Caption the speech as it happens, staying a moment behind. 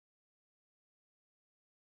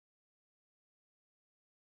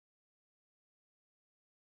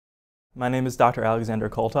My name is Dr.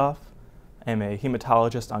 Alexander Coltoff. I am a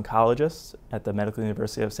hematologist-oncologist at the Medical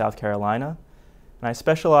University of South Carolina, and I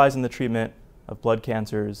specialize in the treatment of blood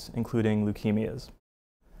cancers, including leukemias.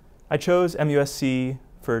 I chose MUSC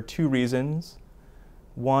for two reasons.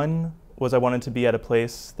 One was I wanted to be at a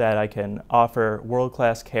place that I can offer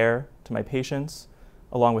world-class care to my patients,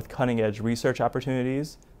 along with cutting-edge research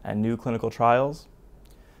opportunities and new clinical trials.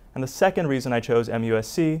 And the second reason I chose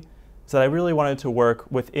MUSC is that I really wanted to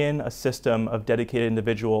work within a system of dedicated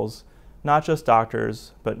individuals, not just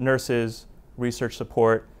doctors, but nurses, research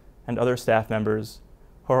support, and other staff members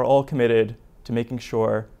who are all committed to making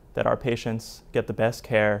sure that our patients get the best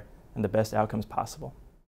care and the best outcomes possible.